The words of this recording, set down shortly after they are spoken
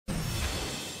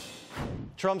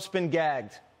Trump's been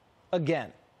gagged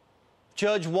again.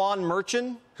 Judge Juan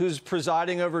Merchan, who's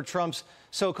presiding over Trump's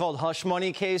so-called hush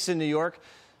money case in New York,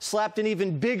 slapped an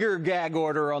even bigger gag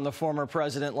order on the former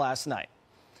president last night.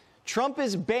 Trump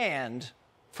is banned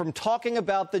from talking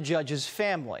about the judge's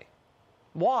family.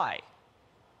 Why?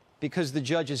 Because the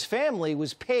judge's family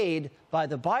was paid by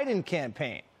the Biden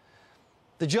campaign.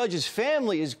 The judge's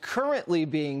family is currently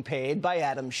being paid by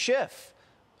Adam Schiff,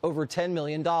 over $10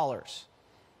 million.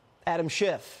 Adam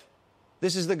Schiff,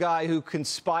 this is the guy who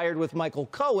conspired with Michael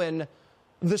Cohen,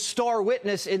 the star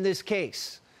witness in this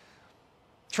case.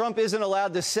 Trump isn't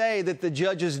allowed to say that the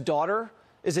judge's daughter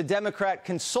is a Democrat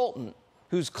consultant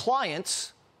whose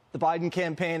clients, the Biden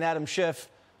campaign, Adam Schiff,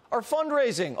 are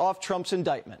fundraising off Trump's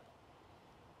indictment.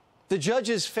 The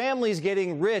judge's family is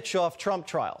getting rich off Trump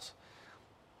trials,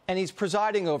 and he's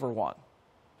presiding over one.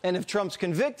 And if Trump's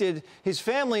convicted, his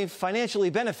family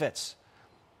financially benefits.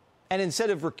 And instead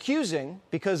of recusing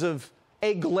because of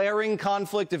a glaring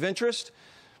conflict of interest,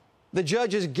 the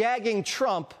judge is gagging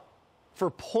Trump for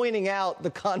pointing out the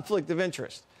conflict of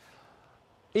interest.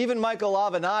 Even Michael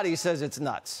Avenatti says it's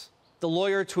nuts. The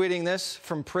lawyer tweeting this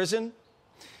from prison: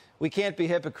 "We can't be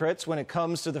hypocrites when it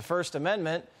comes to the First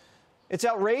Amendment. It's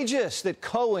outrageous that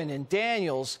Cohen and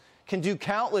Daniels can do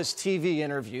countless TV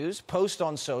interviews, post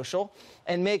on social,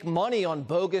 and make money on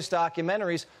bogus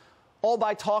documentaries, all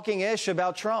by talking ish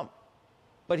about Trump.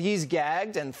 But he's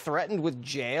gagged and threatened with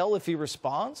jail if he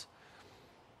responds."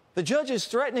 The judge is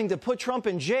threatening to put Trump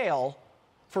in jail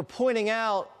for pointing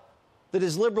out that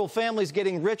his liberal family's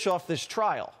getting rich off this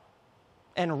trial,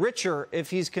 and richer if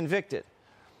he's convicted.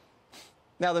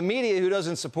 Now, the media, who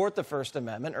doesn't support the First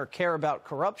Amendment or care about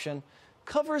corruption,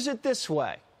 covers it this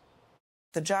way.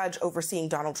 The judge overseeing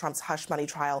Donald Trump's hush money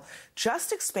trial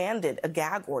just expanded a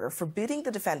gag order forbidding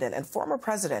the defendant and former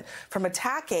president from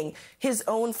attacking his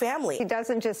own family. He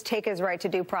doesn't just take his right to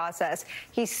due process.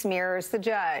 He smears the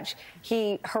judge.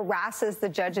 He harasses the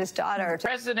judge's daughter.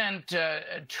 President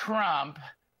Trump,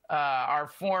 our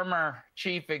former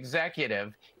chief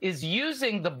executive, is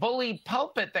using the bully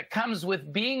pulpit that comes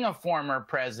with being a former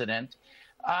president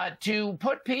to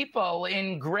put people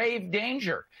in grave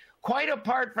danger. Quite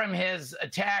apart from his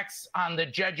attacks on the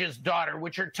judge's daughter,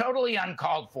 which are totally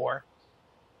uncalled for.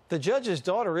 The judge's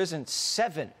daughter isn't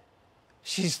 7.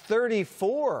 She's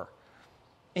 34.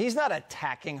 He's not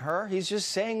attacking her. He's just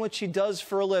saying what she does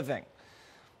for a living.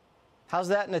 How's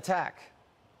that an attack?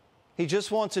 He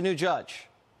just wants a new judge,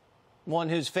 one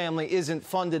whose family isn't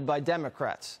funded by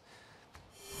Democrats.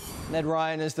 Ned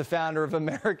Ryan is the founder of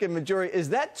American Majority. Is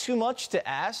that too much to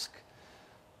ask?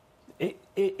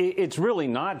 It's really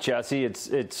not, Jesse.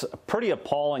 It's pretty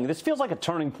appalling. This feels like a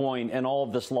turning point in all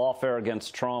of this lawfare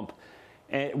against Trump.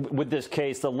 With this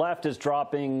case, the left is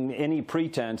dropping any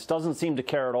pretense, doesn't seem to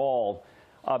care at all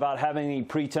about having any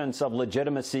pretense of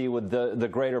legitimacy with the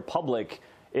greater public.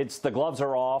 It's the gloves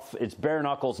are off. It's bare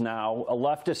knuckles now. A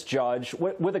leftist judge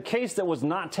with a case that was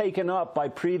not taken up by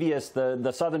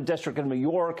the Southern District of New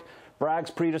York, Bragg's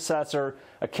predecessor,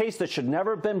 a case that should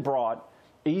never have been brought.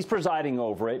 He's presiding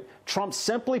over it. Trump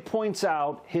simply points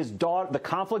out his daughter, the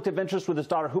conflict of interest with his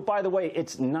daughter, who, by the way,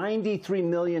 it's $93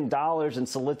 million in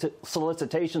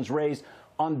solicitations raised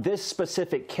on this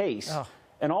specific case. Oh.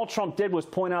 And all Trump did was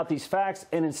point out these facts.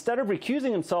 And instead of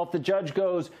recusing himself, the judge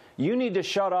goes, "You need to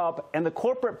shut up." And the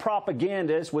corporate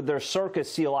propagandists, with their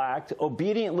circus seal act,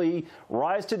 obediently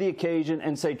rise to the occasion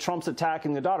and say Trump's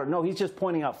attacking the daughter. No, he's just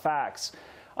pointing out facts.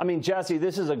 I mean, Jesse,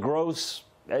 this is a gross...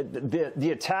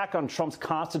 The attack on Trump's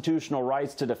constitutional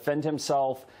rights to defend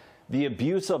himself, the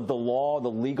abuse of the law,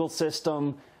 the legal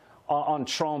system on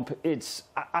Trump,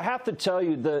 I have to tell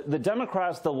you, the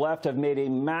Democrats, the left, have made a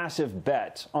massive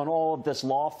bet on all of this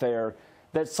lawfare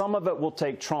that some of it will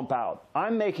take Trump out.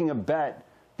 I'm making a bet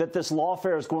that this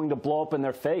lawfare is going to blow up in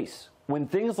their face. When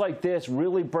things like this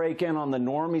really break in on the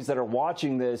normies that are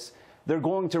watching this, they're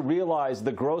going to realize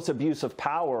the gross abuse of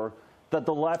power that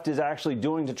the left is actually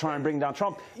doing to try and bring down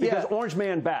Trump, because orange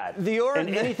man bad.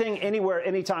 And anything, anywhere,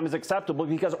 anytime is acceptable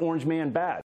because orange man bad.